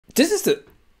This is the...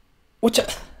 What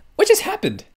just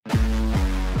happened?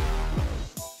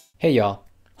 Hey y'all,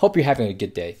 hope you're having a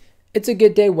good day. It's a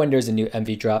good day when there's a new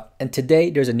MV drop, and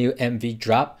today there's a new MV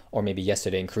drop, or maybe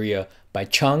yesterday in Korea, by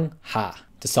ChungHa.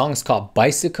 The song is called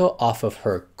Bicycle off of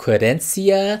her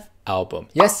Querencia album.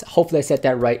 Yes, hopefully I said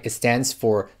that right. It stands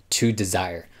for To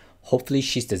Desire. Hopefully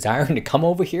she's desiring to come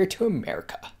over here to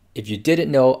America. If you didn't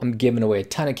know, I'm giving away a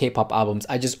ton of K-pop albums.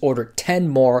 I just ordered 10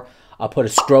 more. I'll put a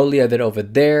scrolly of it over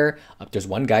there. There's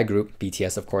one guy group,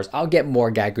 BTS of course. I'll get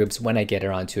more guy groups when I get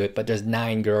around to it, but there's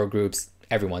 9 girl groups.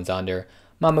 Everyone's on there.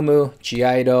 Mamamoo,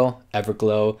 I.o.i,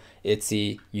 Everglow,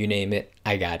 ITZY, you name it,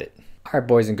 I got it. Alright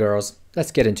boys and girls,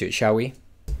 let's get into it, shall we?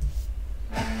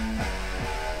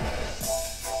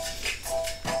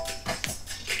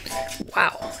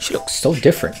 Wow, she looks so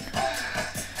different.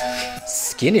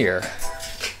 Skinnier.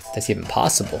 That's even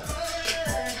possible.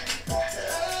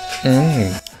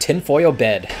 Tinfoil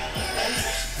bed.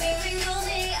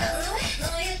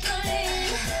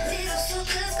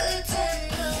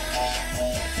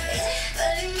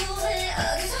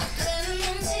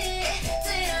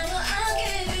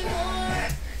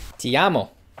 Te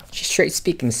amo. She's straight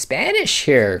speaking Spanish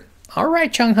here.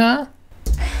 Alright, ChungHa.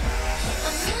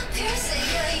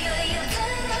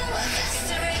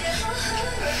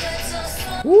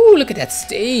 Ooh, look at that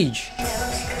stage.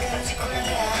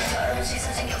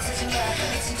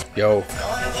 Yo.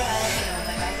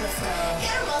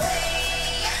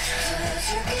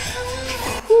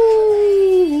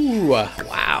 Ooh,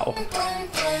 wow.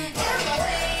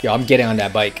 Yo, I'm getting on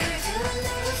that bike.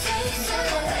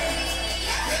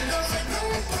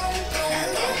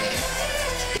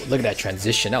 Look at that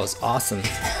transition, that was awesome.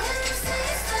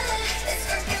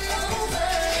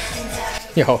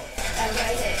 Yo.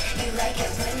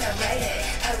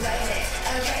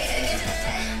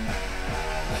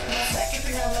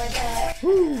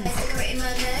 Woo.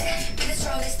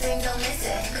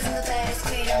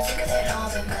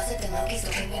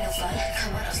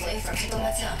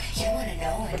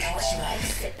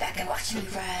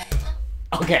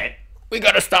 Okay, we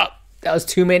gotta stop. That was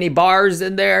too many bars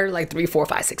in there. Like 3, 4,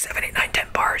 5, 6, 7, 8, 9, 10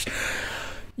 bars.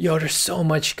 Yo, there's so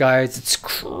much, guys. It's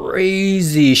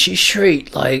crazy. She's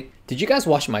straight. Like, did you guys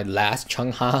watch my last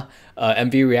ChungHa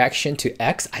MV reaction to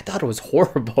X? I thought it was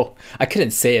horrible. I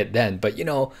couldn't say it then, but you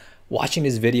know, watching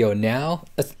this video now,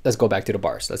 let's go back to the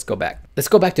bars. Let's go back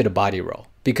to the body roll.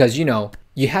 Because you know,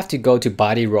 you have to go to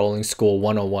body rolling school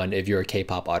 101 if you're a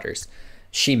K-pop artist.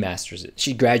 She masters it.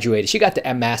 She graduated. She got the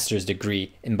master's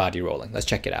degree in body rolling. Let's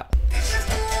check it out.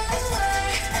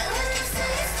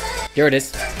 Here it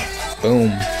is. Boom.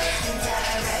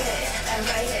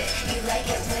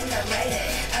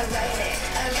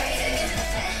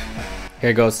 Here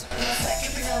it goes.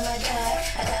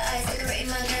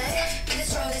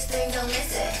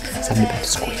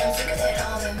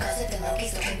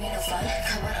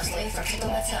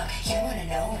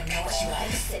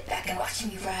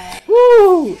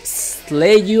 Woo!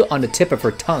 Slay you on the tip of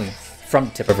her tongue. From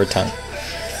the tip of her tongue.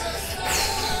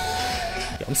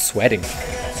 Yo, I'm sweating.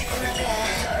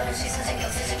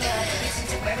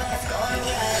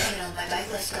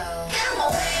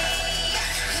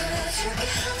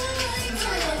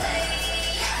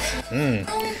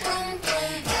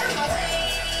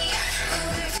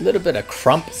 A little bit of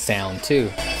crump sound too.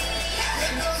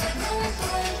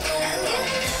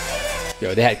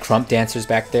 Yo, they had crump dancers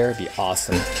back there. It'd be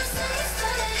awesome.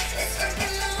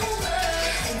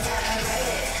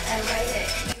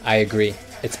 I agree.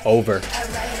 It's over.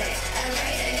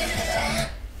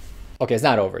 Okay, it's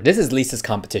not over. This is Lisa's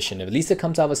competition. If Lisa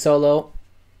comes out with solo,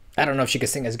 I don't know if she could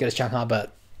sing as good as ChungHa,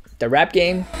 but the rap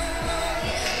game.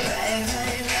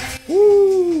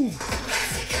 Woo!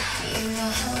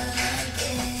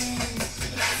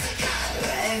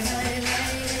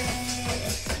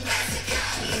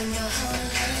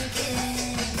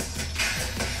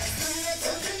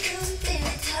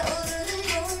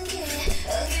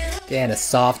 Yeah, and a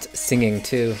soft singing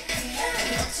too.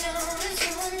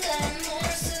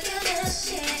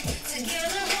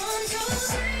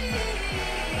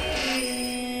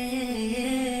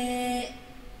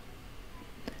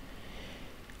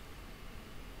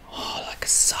 Oh, like a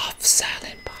soft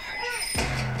silent part.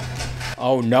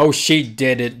 Oh no, she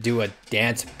didn't do a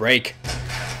dance break.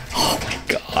 Oh my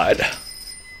god.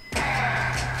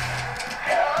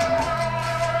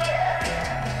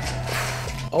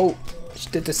 Oh.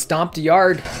 Did the stomp the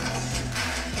yard.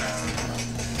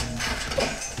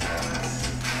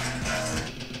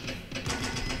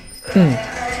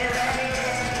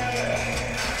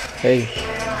 Hey.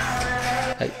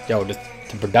 Hey, yo, the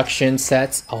production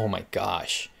sets. Oh my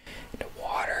gosh. The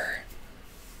water.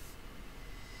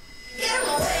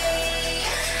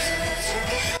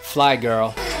 Fly,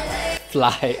 girl.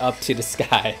 Fly up to the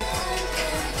sky.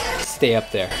 Stay up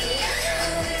there.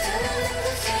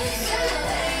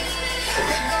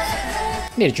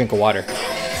 Need a drink of water.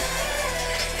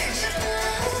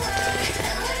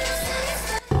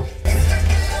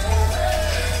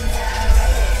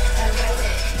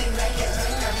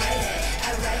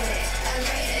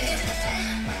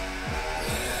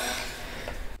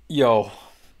 Yo,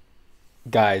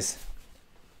 guys,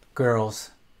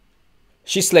 girls,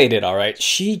 she slayed it, all right.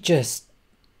 This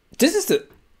is the,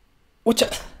 what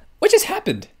just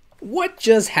happened? What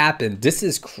just happened? This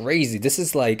is crazy. This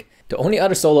is like, the only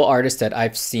other solo artist that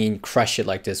I've seen crush it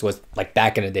like this was like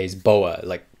back in the days, Boa.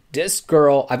 Like this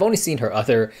girl, I've only seen her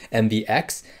other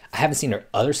MVX. I haven't seen her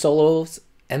other solos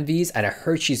MVs, and I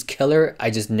heard she's killer. I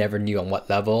just never knew on what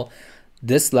level.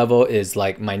 This level is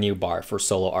like my new bar for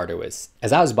solo artists.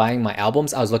 As I was buying my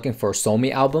albums, I was looking for a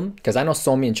Somi album because I know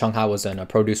Somi and ChungHa was in a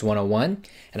Produce 101,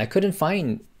 and I couldn't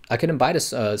buy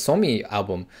this Somi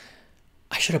album.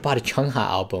 I should have bought a ChungHa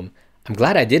album. I'm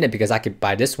glad I didn't because I could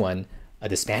buy this one,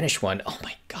 the Spanish one. Oh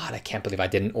my God, I can't believe I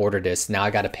didn't order this. Now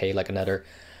I got to pay like a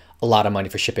lot of money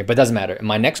for shipping, but it doesn't matter. In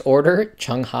my next order,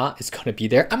 ChungHa is going to be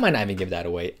there. I might not even give that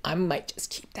away. I might just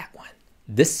keep that one.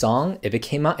 This song, if it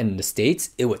came out in the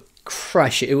States, it would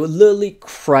crush it. It would literally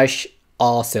crush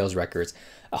all sales records.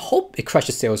 I hope it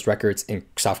crushes sales records in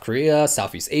South Korea,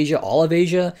 Southeast Asia, all of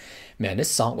Asia. Man, this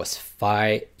song was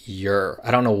fire. I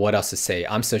don't know what else to say.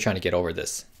 I'm still trying to get over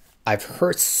this. I've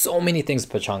heard so many things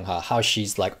about ChungHa, how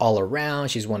she's like all around.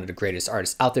 She's one of the greatest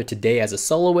artists out there today as a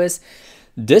soloist.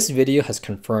 This video has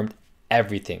confirmed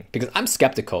everything because I'm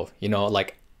skeptical, you know,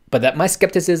 like, but that my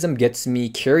skepticism gets me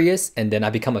curious and then I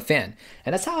become a fan.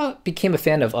 And that's how I became a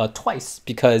fan of TWICE,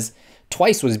 because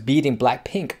TWICE was beating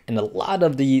Blackpink in a lot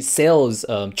of the sales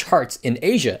charts in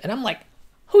Asia. And I'm like,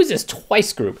 who's this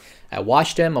TWICE group? I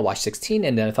watched them, I watched 16,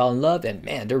 and then I fell in love, and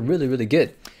man, they're really, really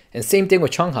good. And same thing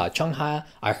with ChungHa. ChungHa,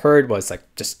 I heard, was like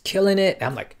just killing it. And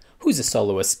I'm like, who's a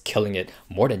soloist killing it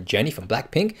more than Jennie from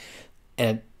Blackpink?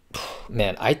 And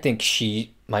man, I think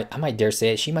I might dare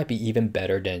say it, she might be even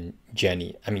better than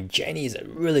Jennie. I mean, Jennie is a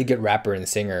really good rapper and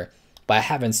singer, but I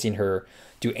haven't seen her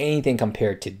do anything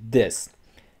compared to this.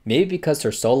 Maybe because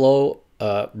her solo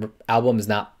album is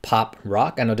not pop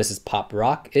rock. I know this is pop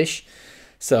rock-ish.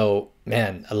 So,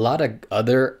 man, a lot of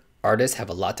other artists have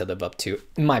a lot to live up to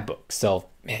in my book. So,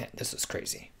 man, this is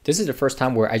crazy. This is the first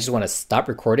time where I just want to stop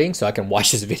recording so I can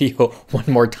watch this video one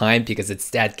more time because it's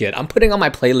that good. I'm putting on my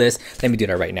playlist. Let me do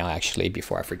that right now, actually,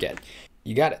 before I forget.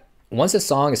 You got it. Once a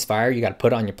song is fire, you got to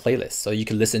put it on your playlist so you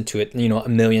can listen to it, you know,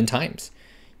 1,000,000 times.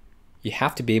 You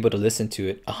have to be able to listen to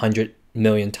it 100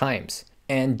 million times.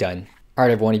 And done. All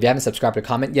right, everyone, if you haven't subscribed or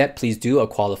comment yet, please do. I'll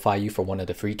qualify you for one of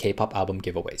the free K-pop album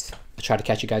giveaways. I'll try to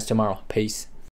catch you guys tomorrow. Peace.